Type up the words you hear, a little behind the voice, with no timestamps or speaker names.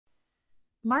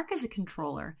Mark is a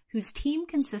controller whose team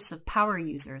consists of power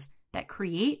users that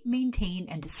create, maintain,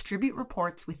 and distribute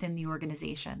reports within the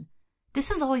organization. This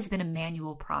has always been a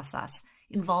manual process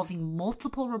involving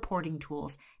multiple reporting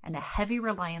tools and a heavy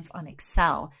reliance on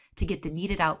Excel to get the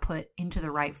needed output into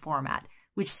the right format,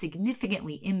 which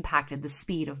significantly impacted the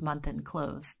speed of month-end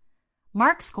close.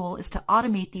 Mark's goal is to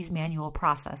automate these manual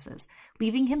processes,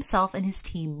 leaving himself and his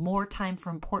team more time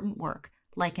for important work,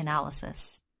 like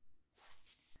analysis.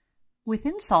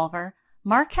 Within Solver,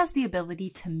 Mark has the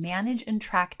ability to manage and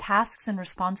track tasks and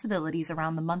responsibilities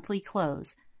around the monthly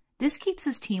close. This keeps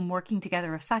his team working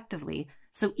together effectively,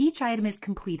 so each item is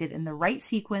completed in the right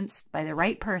sequence by the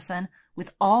right person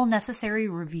with all necessary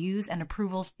reviews and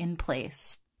approvals in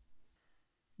place.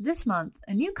 This month,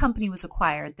 a new company was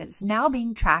acquired that is now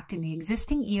being tracked in the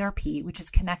existing ERP, which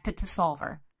is connected to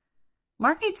Solver.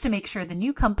 Mark needs to make sure the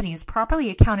new company is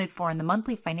properly accounted for in the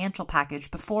monthly financial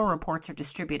package before reports are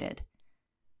distributed.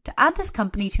 To add this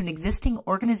company to an existing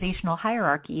organizational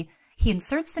hierarchy, he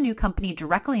inserts the new company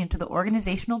directly into the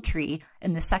organizational tree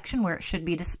in the section where it should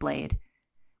be displayed.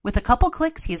 With a couple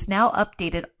clicks, he has now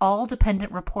updated all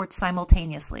dependent reports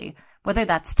simultaneously, whether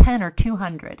that's 10 or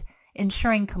 200,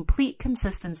 ensuring complete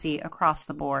consistency across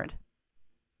the board.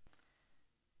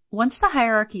 Once the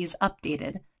hierarchy is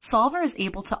updated, Solver is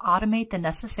able to automate the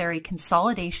necessary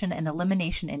consolidation and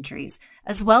elimination entries,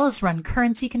 as well as run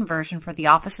currency conversion for the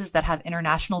offices that have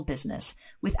international business,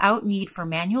 without need for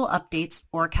manual updates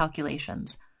or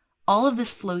calculations. All of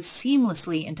this flows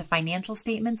seamlessly into financial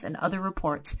statements and other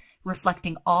reports,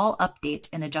 reflecting all updates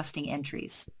and adjusting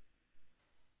entries.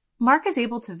 Mark is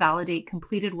able to validate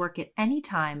completed work at any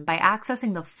time by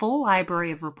accessing the full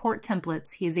library of report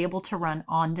templates he is able to run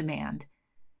on demand.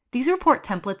 These report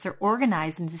templates are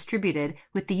organized and distributed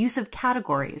with the use of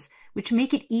categories, which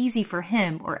make it easy for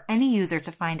him or any user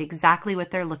to find exactly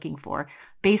what they're looking for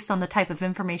based on the type of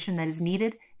information that is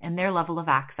needed and their level of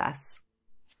access.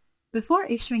 Before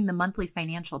issuing the monthly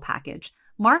financial package,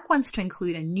 Mark wants to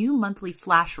include a new monthly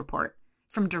flash report.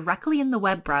 From directly in the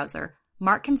web browser,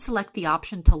 Mark can select the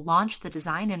option to launch the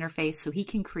design interface so he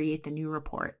can create the new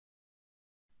report.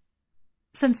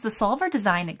 Since the Solver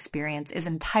design experience is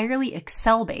entirely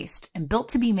Excel-based and built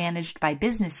to be managed by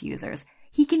business users,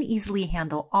 he can easily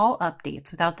handle all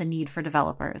updates without the need for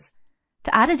developers.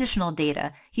 To add additional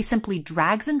data, he simply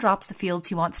drags and drops the fields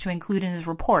he wants to include in his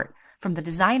report from the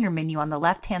designer menu on the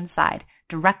left-hand side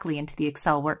directly into the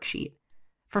Excel worksheet.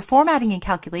 For formatting and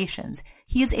calculations,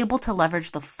 he is able to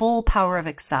leverage the full power of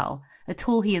Excel, a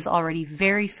tool he is already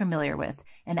very familiar with,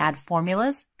 and add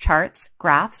formulas, charts,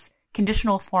 graphs,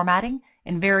 conditional formatting,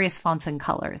 and various fonts and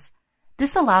colors.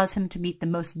 This allows him to meet the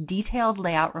most detailed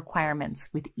layout requirements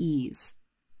with ease.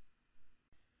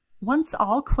 Once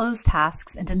all close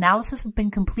tasks and analysis have been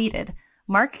completed,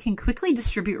 Mark can quickly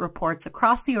distribute reports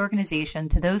across the organization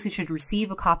to those who should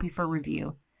receive a copy for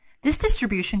review. This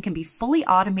distribution can be fully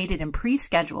automated and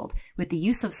pre-scheduled with the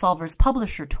use of Solver's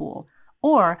Publisher tool,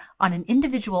 or on an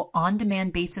individual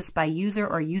on-demand basis by user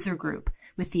or user group,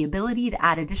 with the ability to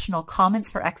add additional comments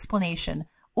for explanation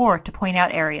or to point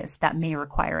out areas that may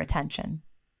require attention.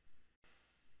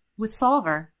 With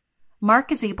Solver,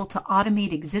 Mark is able to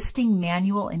automate existing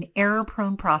manual and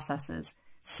error-prone processes,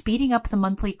 speeding up the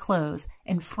monthly close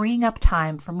and freeing up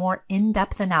time for more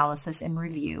in-depth analysis and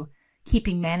review,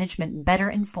 keeping management better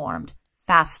informed,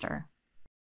 faster.